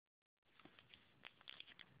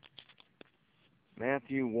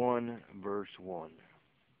Matthew 1, verse 1.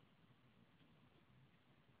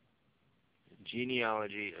 The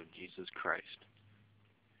genealogy of Jesus Christ.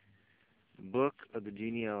 The book of the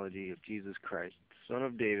genealogy of Jesus Christ, the son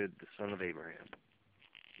of David, the son of Abraham.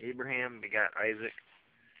 Abraham begot Isaac.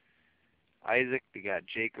 Isaac begot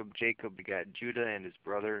Jacob. Jacob begot Judah and his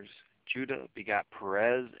brothers. Judah begot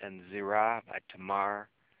Perez and Zerah by Tamar.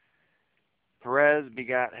 Perez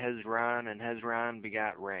begot Hezron, and Hezron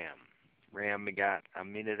begot Ram. Ram begot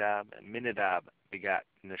Amminadab, and Amminadab begot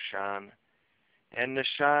Nahshon, and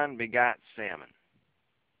Nahshon begot Salmon.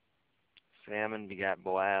 Salmon begot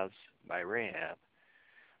Boaz by Rahab.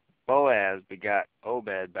 Boaz begot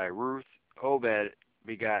Obed by Ruth. Obed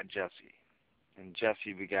begot Jesse, and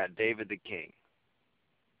Jesse begot David the king.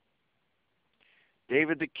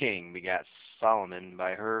 David the king begot Salmon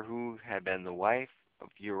by her who had been the wife of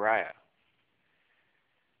Uriah.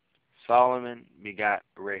 Solomon begot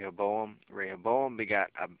Rehoboam. Rehoboam begot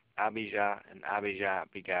Abijah, and Abijah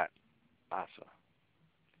begot Asa.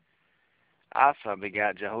 Asa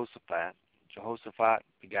begot Jehoshaphat. Jehoshaphat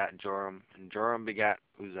begot Joram, and Joram begot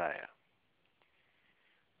Uzziah.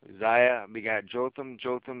 Uzziah begot Jotham.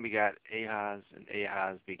 Jotham begot Ahaz, and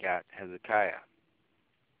Ahaz begot Hezekiah.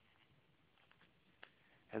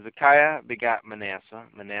 Hezekiah begot Manasseh.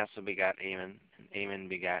 Manasseh begot Amon, and Amon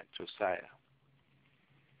begot Josiah.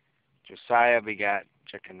 Josiah begot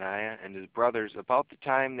Jeconiah and his brothers about the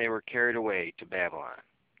time they were carried away to Babylon.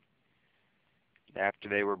 After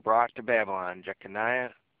they were brought to Babylon, Jeconiah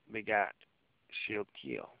begot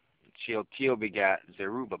Shealtiel. Shealtiel begot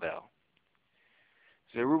Zerubbabel.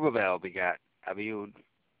 Zerubbabel begot Abiud.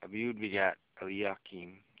 Abiud begot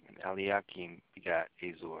Eliakim, and Eliakim begot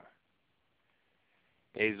Azor.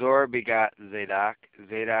 Azor begot Zadok.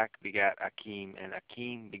 Zadok begot Akim, and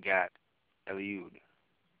Akim begot Eliud.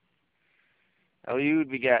 Eliud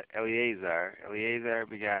begot Eleazar. Eleazar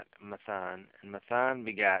begot Matthan, and Matthan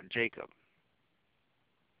begot Jacob.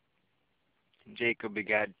 And Jacob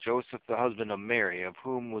begot Joseph, the husband of Mary, of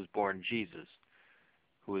whom was born Jesus,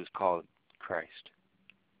 who is called Christ.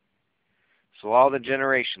 So all the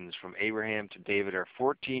generations from Abraham to David are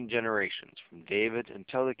 14 generations. From David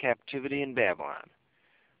until the captivity in Babylon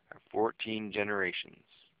are 14 generations.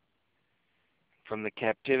 From the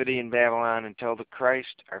captivity in Babylon until the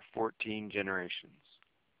Christ are 14 generations.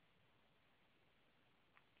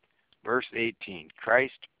 Verse 18,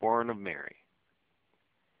 Christ born of Mary.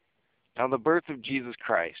 Now the birth of Jesus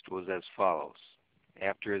Christ was as follows.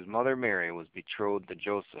 After his mother Mary was betrothed to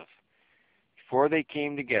Joseph, before they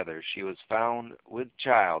came together, she was found with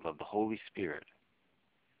child of the Holy Spirit.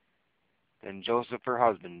 Then Joseph, her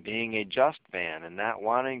husband, being a just man and not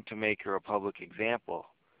wanting to make her a public example,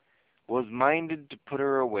 was minded to put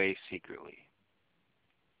her away secretly.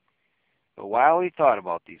 But while he thought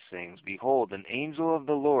about these things, behold, an angel of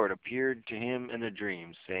the Lord appeared to him in a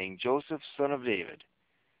dream, saying, Joseph, son of David,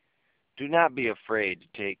 do not be afraid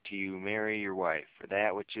to take to you Mary your wife, for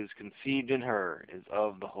that which is conceived in her is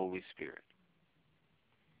of the Holy Spirit.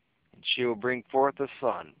 And she will bring forth a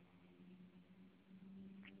son.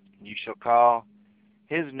 You shall call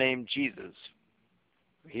his name Jesus,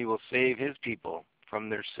 for he will save his people from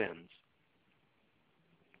their sins.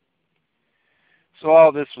 So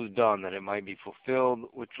all this was done that it might be fulfilled,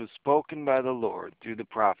 which was spoken by the Lord through the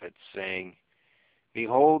prophets, saying,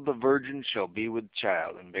 Behold, the virgin shall be with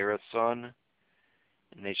child, and bear a son,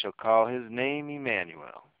 and they shall call his name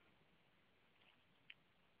Emmanuel,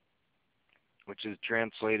 which is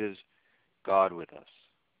translated God with us.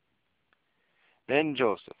 Then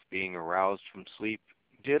Joseph, being aroused from sleep,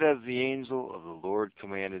 did as the angel of the Lord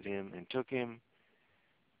commanded him, and took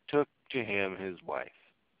to him his wife,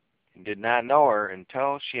 and did not know her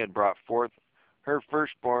until she had brought forth her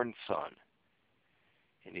firstborn son.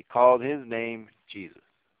 And he called his name Jesus.